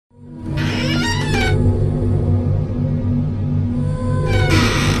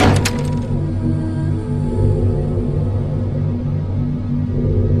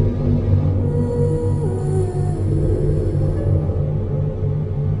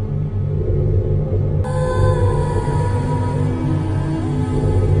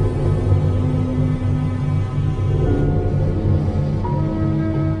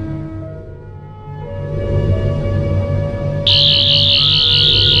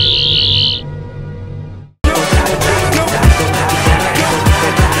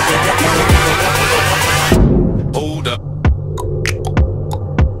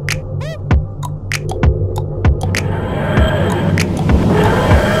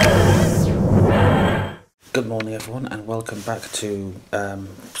Good morning everyone and welcome back to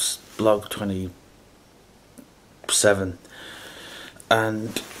blog 27.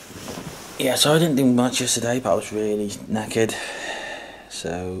 And yeah, so I didn't do much yesterday, but I was really knackered,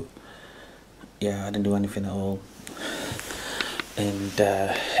 so yeah, I didn't do anything at all. And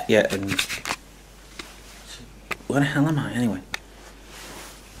yeah, and where the hell am I anyway?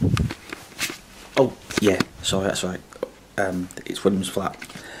 Oh yeah, sorry, that's right. It's William's flat.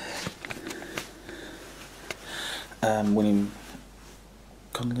 William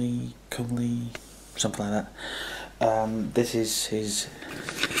Conley, something like that. This is his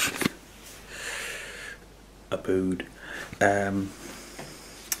abode.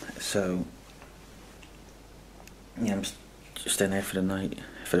 So yeah, I'm just staying there for the night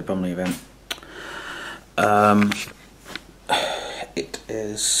for the Bromley event. It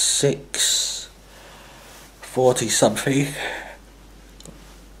is 6:40 something.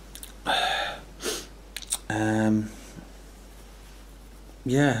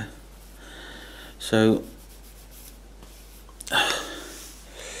 Yeah, so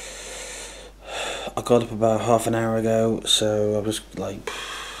I got up about half an hour ago, so I was like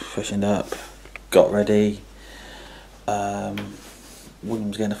freshened up, got ready.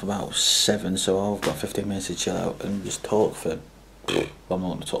 William's getting up about 7, so I've got 15 minutes to chill out and just talk for, well, I'm not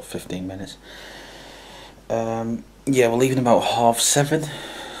going to talk 15 minutes. Yeah, we're leaving about 7:30.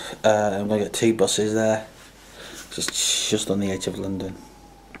 I'm going to get 2 buses there, just on the edge of London.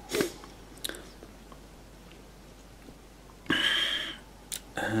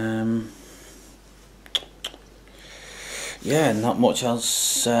 Yeah, not much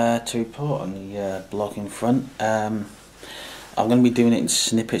else to report on the blogging front. I'm going to be doing it in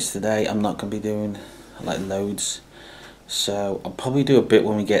snippets today. I'm not going to be doing like loads, so I'll probably do a bit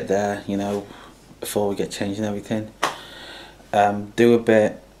when we get there, you know, before we get changed and everything. Do a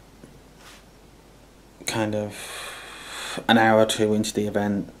bit kind of an hour or 2 into the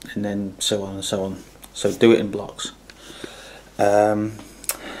event, and then so on and so on. So do it in blocks.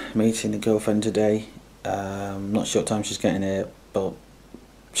 Meeting the girlfriend today. Not sure what time she's getting here, but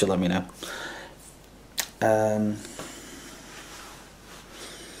she'll let me know.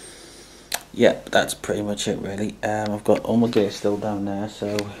 Yeah, that's pretty much it really. I've got all my gear still down there,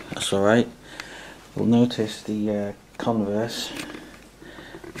 so that's alright. You'll notice the Converse.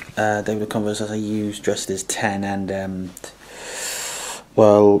 They were the Converse that I used dressed as 10, and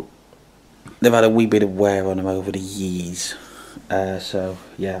well, they've had a wee bit of wear on them over the years. So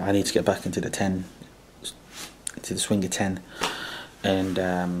yeah, I need to get back into the 10, to the swing of 10, and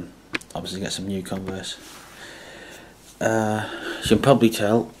obviously get some new Converse. You can probably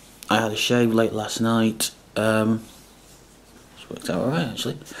tell I had a shave late last night. It's worked out alright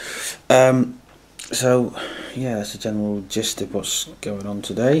actually. So yeah, that's the general gist of what's going on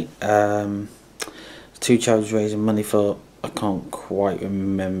today. 2 charities raising money for, I can't quite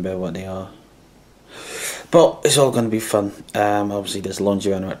remember what they are, but it's all going to be fun. Obviously there's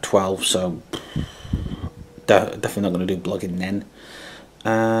laundry runner at 12, so definitely not going to do blogging then.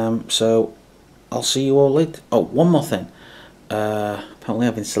 So I'll see you all later. Oh, one more thing. Apparently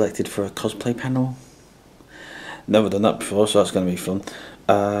I've been selected for a cosplay panel. Never done that before, so that's going to be fun.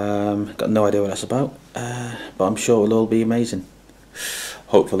 Got no idea what that's about, but I'm sure it'll all be amazing,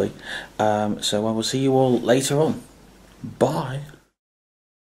 hopefully. So I will see you all later on. Bye.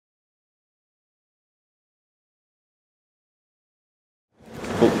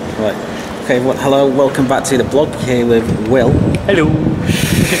 Oh, right. Okay, well, hello, welcome back to the blog here with Will. Hello.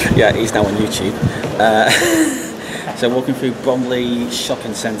 Yeah, he's now on YouTube. So walking through Bromley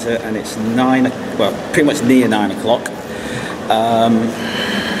Shopping Centre, and it's pretty much near 9 o'clock.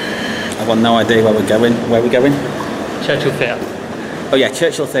 I've got no idea where we're going. Where are we going? Churchill Theatre. Oh yeah,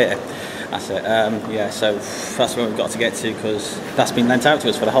 Churchill Theatre. That's it. Yeah, so that's where we've got to get to, because that's been lent out to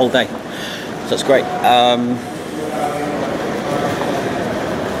us for the whole day. So it's great.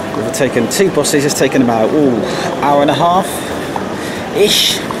 We've taken 2 buses. It's taken about hour and a half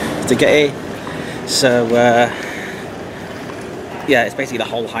ish to get here. So yeah, it's basically the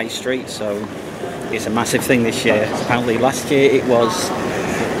whole high street, so it's a massive thing this year. Apparently last year it was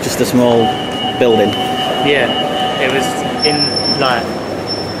just a small building. Yeah, it was in like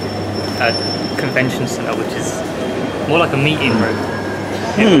a convention centre, which is more like a meeting room.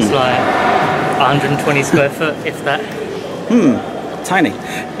 It was like 120 square foot, if that. Tiny.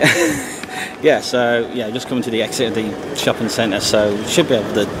 Yeah, so yeah, just coming to the exit of the shopping centre, so should be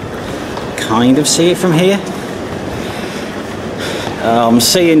able to kind of see it from here. I'm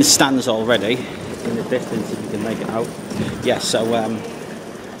seeing stands already in the distance, if you can make it out. Yeah, so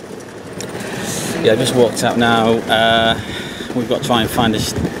yeah, I just walked out now. We've got to try and find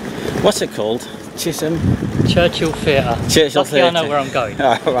this, what's it called? Chisholm? Churchill Theatre. Churchill Lucky I Theatre. know where I'm going.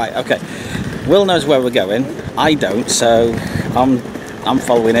 Oh, right, okay. Will knows where we're going. I don't, so I'm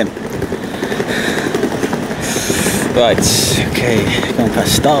following him. Right, okay, going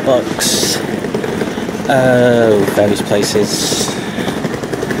past Starbucks. Oh, various places.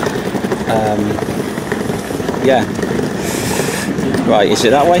 Yeah. Right, is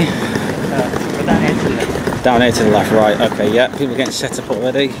it that way? But down here to the left. Down here to the left, right, okay, yeah. People getting set up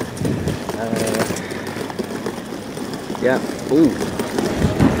already. Yeah, ooh.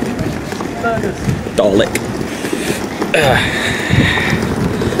 Dalek.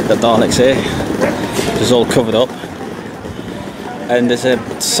 The Dalek's here. It's all covered up. And there's a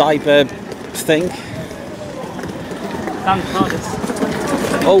cyber thing. Down TARDIS.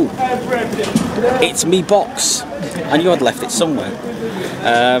 Oh, it's me box, and you had left it somewhere.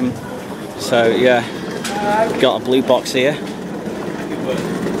 So yeah, got a blue box here.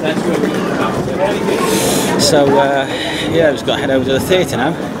 So yeah, we've got to head over to the theatre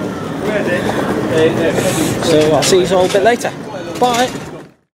now. So I'll see you all a bit later. Bye.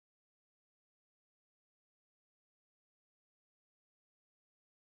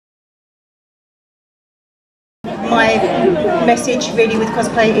 My message really with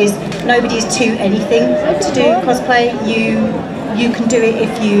cosplay is nobody's too anything to do cosplay. You can do it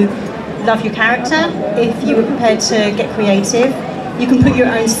if you love your character, if you are prepared to get creative. You can put your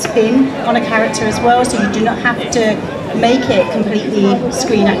own spin on a character as well, so you do not have to make it completely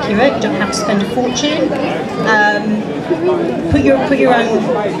screen accurate. You don't have to spend a fortune. Put your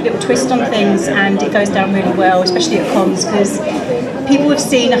own little twist on things, and it goes down really well, especially at cons, because people have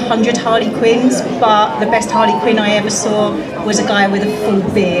seen 100 Harley Quinns, but the best Harley Quinn I ever saw was a guy with a full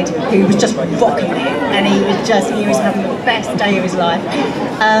beard who was just rocking it, and he was having the best day of his life.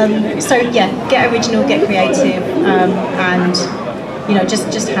 So yeah, get original, get creative, and you know,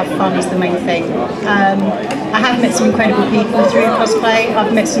 just have fun is the main thing. I have met some incredible people through cosplay.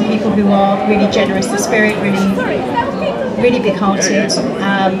 I've met some people who are really generous in spirit, really big-hearted,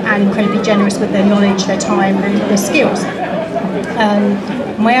 and incredibly generous with their knowledge, their time, their skills.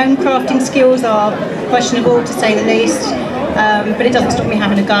 My own crafting skills are questionable, to say the least, but it doesn't stop me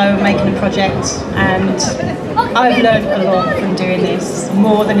having a go and making a project, and I've learned a lot from doing this,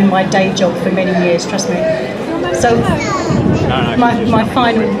 more than in my day job for many years, trust me. So my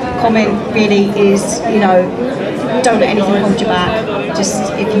final comment really is, you know, don't let anything hold you back.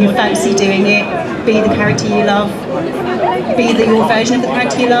 Just, if you fancy doing it, be the character you love, be your version of the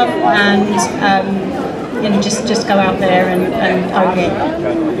character you love, and you know, just go out there and own it.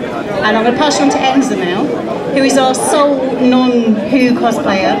 And I'm going to pass you on to Enza now, who is our sole non-Who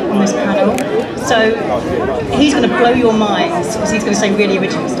cosplayer on this panel. So he's going to blow your minds, because he's going to say really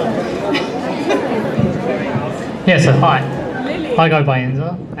original stuff. Yeah, so hi. I go by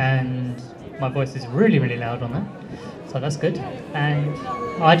Enza, and my voice is really loud on there, so that's good. And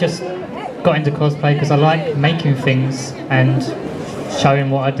I just got into cosplay because I like making things and showing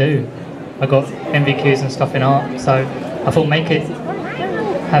what I do. I got MVQs and stuff in art, so I thought make it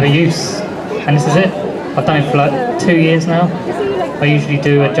have a use, and this is it. I've done it for like 2 years now. I usually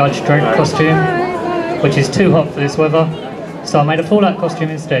do a Judge Dredd costume, which is too hot for this weather, so I made a Fallout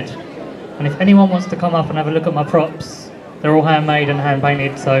costume instead. And if anyone wants to come up and have a look at my props, they're all handmade and hand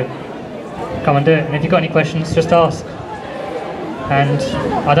painted, so come and do it. And if you've got any questions, just ask. And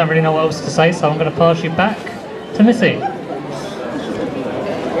I don't really know what else to say, so I'm going to pass you back to Missy.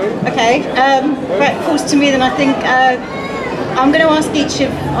 Okay, right, falls to me then. I think I'm going to ask each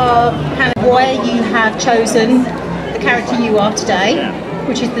of our panel why you have chosen the character you are today,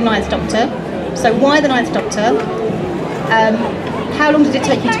 which is the Ninth Doctor. So why the Ninth Doctor? How long did it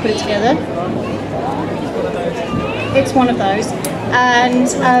take you to put it together? It's one of those. And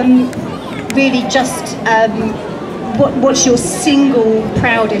really just what's your single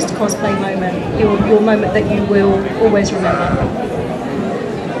proudest cosplay moment? Your moment that you will always remember?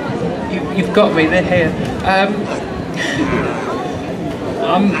 You've got me, they're here.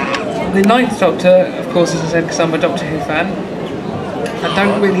 The Ninth Doctor, of course, as I said, because I'm a Doctor Who fan. I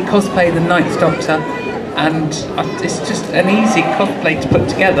don't really cosplay the Ninth Doctor, and it's just an easy cosplay to put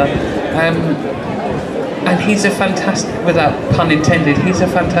together. And he's a fantastic, without pun intended, he's a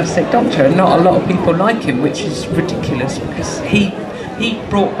fantastic Doctor, and not a lot of people like him, which is ridiculous, because he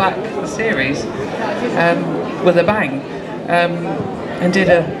brought back the series with a bang. And did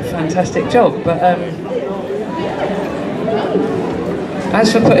a fantastic job, but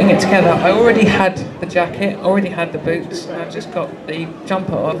as for putting it together, I already had the jacket, already had the boots, and I just got the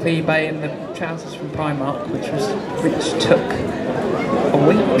jumper off eBay and the trousers from Primark, which took a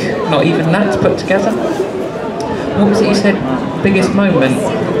week, not even that, to put together. What was it you said, biggest moment?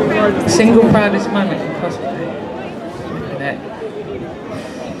 Single proudest moment in cosplay.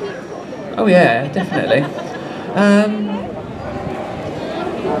 Oh yeah, definitely.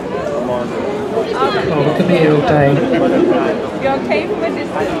 Oh, we could be here all day. You okay with this?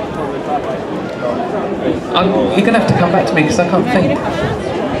 You're going to have to come back to me because I can't think.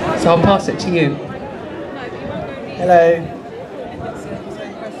 So I'll pass it to you. Hello.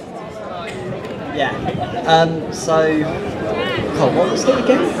 Yeah. So, God, what was it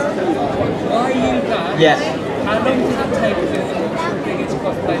again? Why are you back? Yeah. How long does it take to bring its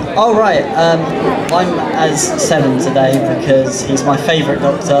cosplay? Oh right. I'm as 7 today because he's my favourite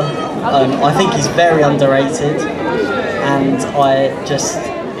Doctor. I think he's very underrated, and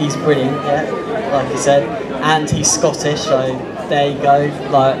he's brilliant. Yeah, like you said, and he's Scottish, so there you go.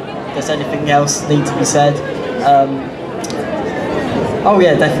 Like, does anything else need to be said? Oh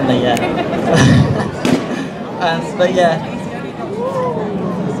yeah, definitely, yeah. But yeah.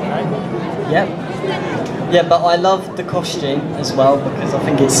 Yep. Yeah, but I love the costume as well because I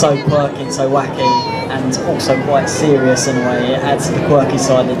think it's so quirky and so wacky and also quite serious in a way. It adds to the quirky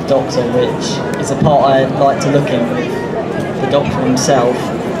side of the Doctor, which is a part I like to look in with the Doctor himself.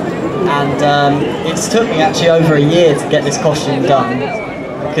 And it's took me actually over a year to get this costume done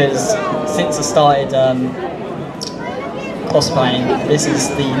because since I started cosplaying, this is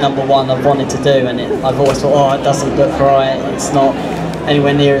the #1 I've wanted to do, and I've always thought, oh, it doesn't look right, it's not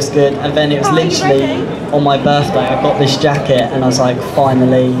anywhere near as good. And then it was literally on my birthday, I got this jacket and I was like,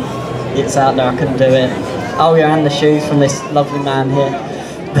 finally, it's out there, I couldn't do it. Oh yeah, and the shoes from this lovely man here.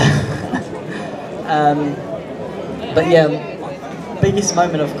 But yeah, biggest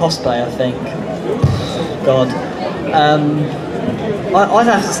moment of cosplay, I think. God. I'd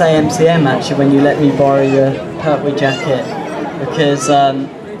have to say MCM actually, when you let me borrow your Pertwee jacket, because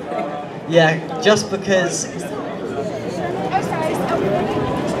yeah, just because.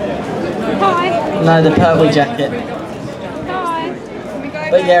 Hi. No, the Pertwee jacket. Hi.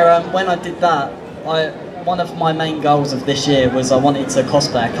 But yeah, when I did that, one of my main goals of this year was I wanted to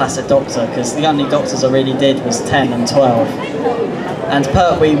cosplay a classic Doctor, because the only Doctors I really did was 10 and 12. And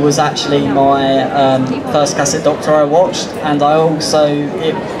Pertwee was actually my first classic Doctor I watched, and I also,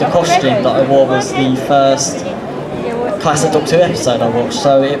 the costume that I wore was the first classic Doctor Who episode I watched,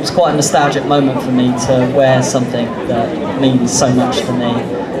 so it was quite a nostalgic moment for me to wear something that means so much to me.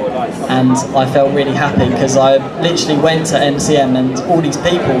 And I felt really happy because I literally went to MCM and all these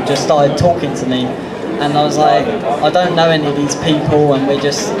people just started talking to me, and I was like, I don't know any of these people, and we're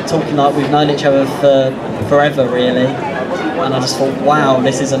just talking like we've known each other for forever really. And I just thought, wow,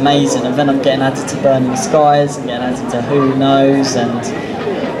 this is amazing. And then I'm getting added to Burning Skies and getting added to Who Knows, and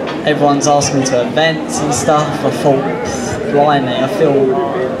everyone's asked me to events and stuff. I thought, blimey, I feel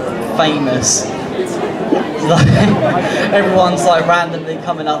famous. Everyone's like randomly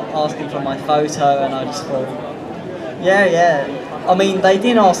coming up asking for my photo, and I just thought, yeah. I mean, they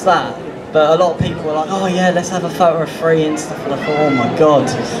didn't ask that, but a lot of people were like, oh yeah, let's have a photo of free and stuff. And I thought, oh my god,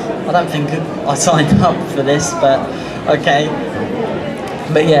 I don't think I signed up for this, but okay.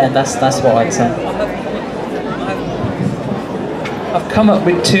 But yeah, that's what I'd say. I've come up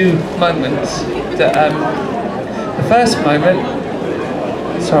with 2 moments. That, the first moment,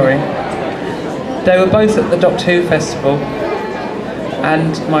 sorry, they were both at the Doctor Who festival,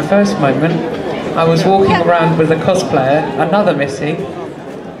 and my first moment, I was walking around with a cosplayer, another Missy,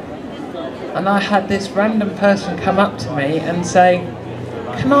 and I had this random person come up to me and say,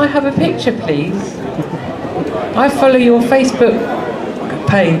 can I have a picture please? I follow your Facebook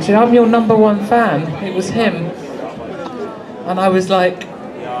page and I'm your #1 fan. It was him. And I was like,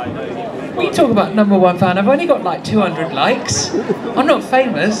 what are you talking about #1 fan? I've only got like 200 likes. I'm not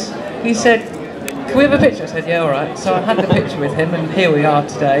famous. He said, can we have a picture? I said, yeah, alright. So I had the picture with him, and here we are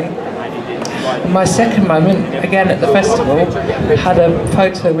today. And my second moment, again at the festival, had a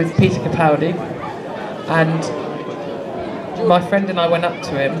photo with Peter Capaldi, and my friend and I went up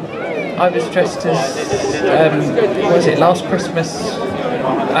to him. I was dressed as, what was it, Last Christmas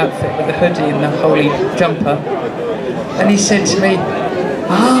outfit with the hoodie and the holy jumper. And he said to me,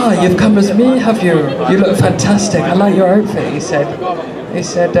 ah, you've come as me, have you? You look fantastic, I like your outfit, he said. What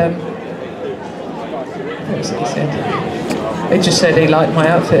was it he said? He just said he liked my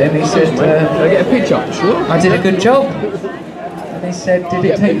outfit, and he said, can I get a picture? Sure. I did a good job. And he said, did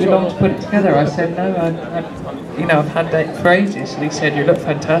it take you long to put it together? I said, no, I've had that for ages. And he said, you look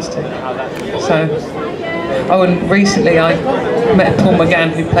fantastic. So, oh, and recently I met Paul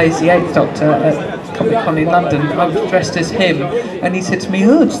McGann, who plays the 8th Doctor at Comic-Con in London. I was dressed as him, and he said to me,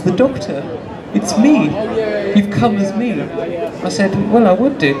 oh, it's the Doctor. It's me. You've come as me. I said, well, I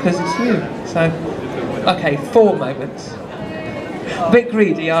would do, because it's you. So, okay, 4 moments. A bit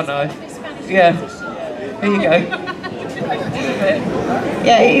greedy, aren't I? Yeah. Here you go.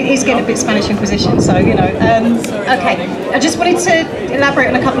 Yeah, he's getting a bit Spanish Inquisition, so you know. Okay, I just wanted to elaborate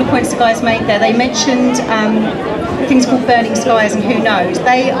on a couple of points the guys made there. They mentioned things called Burning Skies and Who Knows.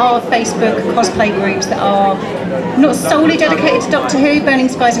 They are Facebook cosplay groups that are not solely dedicated to Doctor Who. Burning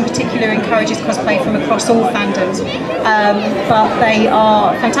Skies in particular encourages cosplay from across all fandoms, but they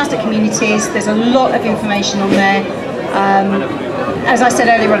are fantastic communities. There's a lot of information on there. As I said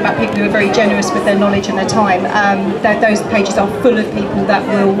earlier on about people who are very generous with their knowledge and their time, those pages are full of people that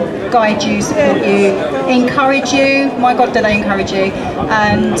will guide you, support you, encourage you. My God, do they encourage you?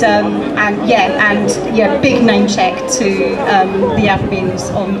 And big name check to the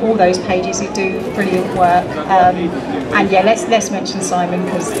admins on all those pages who do brilliant work. And yeah, let's mention Simon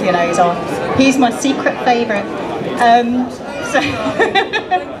because you know he's my secret favourite.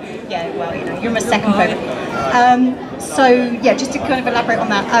 Yeah, well, you know, you're my second favourite. So yeah, just to kind of elaborate on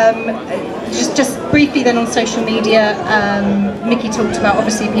that, just briefly then on social media, Mickey talked about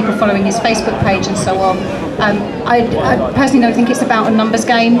obviously people following his Facebook page and so on. I personally don't think it's about a numbers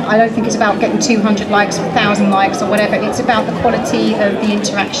game. I don't think it's about getting 200 likes or 1,000 likes or whatever. It's about the quality of the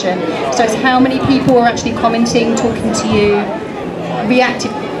interaction. So it's how many people are actually commenting, talking to you,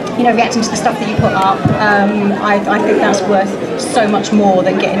 reacting to the stuff that you put up. I think that's worth so much more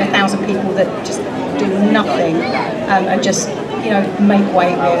than getting 1,000 people that just do nothing and just make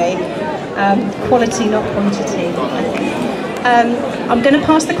weight really. Quality, not quantity, I think. I'm going to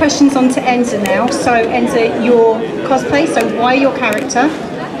pass the questions on to Enza now. So Enza, your cosplay, so why your character,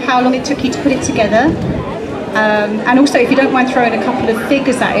 how long it took you to put it together, and also if you don't mind throwing a couple of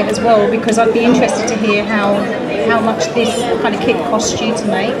figures at it as well, because I'd be interested to hear how much this kind of kit cost you to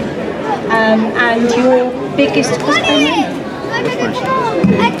make, and your biggest cosplay moment.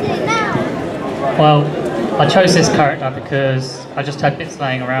 Well, I chose this character because I just had bits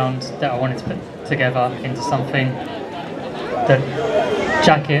laying around that I wanted to put together into something. The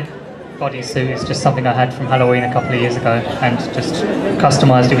jacket, bodysuit is just something I had from Halloween a couple of years ago and just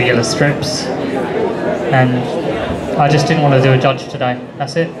customised it with yellow strips. And I just didn't want to do a judge today,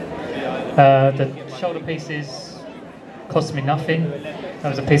 that's it. The shoulder pieces cost me nothing. That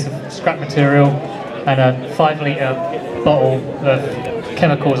was a piece of scrap material and a 5-litre bottle of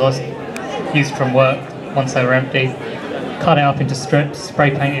chemicals I used from work once they were empty. Cut it up into strips,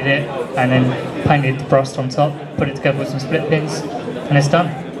 spray painted it, and then painted the frost on top, put it together with some split pins, and it's done.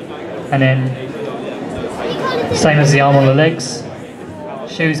 And then, same as the arm on the legs,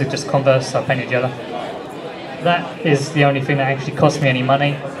 shoes are just Converse, I painted yellow. That is the only thing that actually cost me any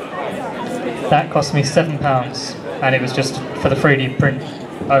money. That cost me £7, and it was just for the 3D print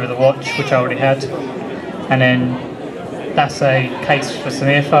over the watch, which I already had. And then that's a case for some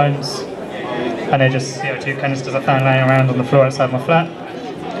earphones, and they're just CO2 canisters I found laying around on the floor outside my flat.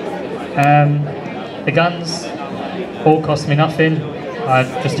 The guns all cost me nothing. I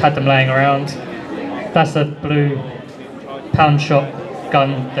just had them laying around. That's a blue pound shop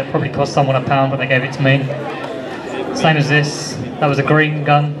gun that probably cost someone £1, but they gave it to me. Same as this. That was a green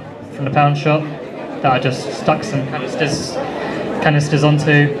gun from the pound shop that I just stuck some canisters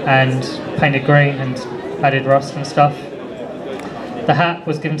onto and painted green and added rust and stuff. The hat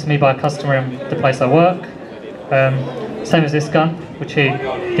was given to me by a customer in the place I work. Same as this gun, which he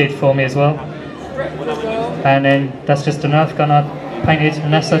did for me as well. And then that's just a Nerf gun I painted,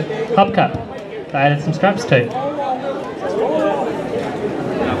 and that's a hubcap that I added some straps to.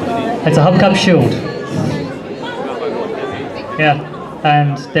 It's a hubcap shield. Yeah,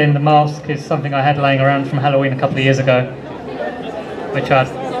 and then the mask is something I had laying around from Halloween a couple of years ago, which I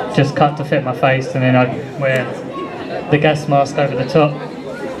just cut to fit my face, and then I'd wear the gas mask over the top.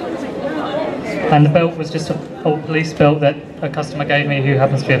 And the belt was just an old police belt that a customer gave me who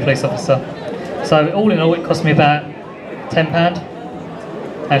happens to be a police officer. So all in all it cost me about £10,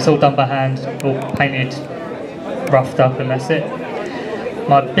 and it's all done by hand, all painted, roughed up, and that's it.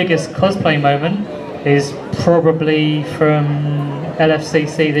 My biggest cosplay moment is probably from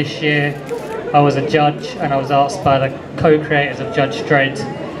LFCC this year. I was a judge and I was asked by the co-creators of Judge Dredd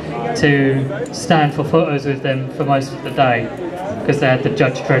to stand for photos with them for most of the day because they had the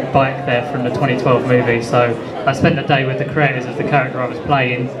Judge Dredd bike there from the 2012 movie. So I spent the day with the creators of the character I was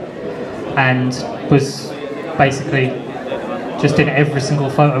playing and was basically just in every single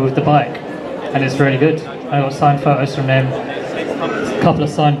photo with the bike, and it's really good. I got signed photos from them, a couple of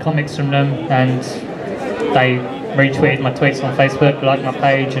signed comics from them, and they retweeted my tweets on Facebook, liked my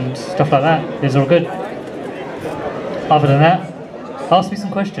page and stuff like that. It's all good. Other than that, ask me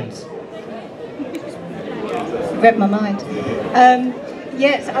some questions. Read my mind.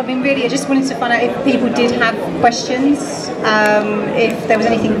 Yes, I mean, really, I just wanted to find out if people did have questions, if there was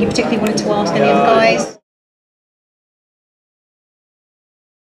anything you particularly wanted to ask any of the guys.